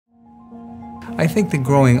I think that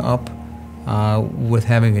growing up with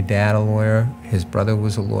having a dad a lawyer, his brother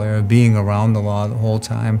was a lawyer, being around the law the whole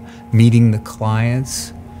time, meeting the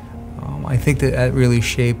clients, I think that really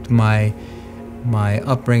shaped my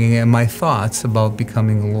upbringing and my thoughts about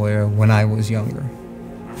becoming a lawyer when I was younger.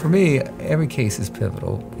 For me, every case is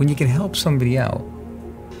pivotal. When you can help somebody out,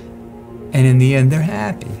 and in the end they're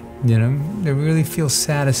happy, you know, they really feel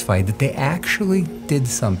satisfied that they actually did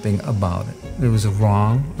something about it. There was a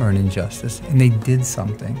wrong or an injustice, and they did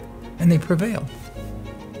something, and they prevailed.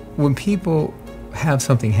 When people have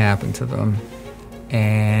something happen to them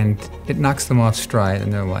and it knocks them off stride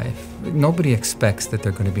in their life, nobody expects that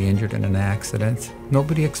they're going to be injured in an accident.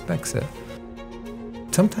 Nobody expects it.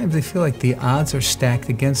 Sometimes they feel like the odds are stacked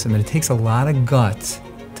against them, and it takes a lot of guts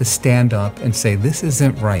to stand up and say, this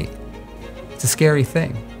isn't right. It's a scary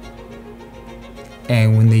thing.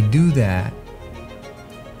 And when they do that,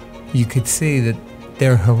 you could see that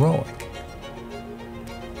they're heroic.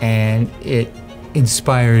 And it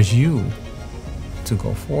inspires you to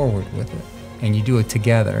go forward with it. And you do it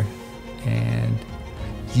together. And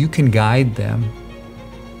you can guide them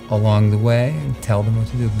along the way and tell them what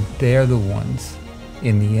to do. But they're the ones,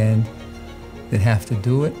 in the end, that have to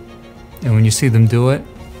do it. And when you see them do it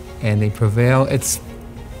and they prevail, it's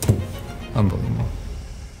unbelievable.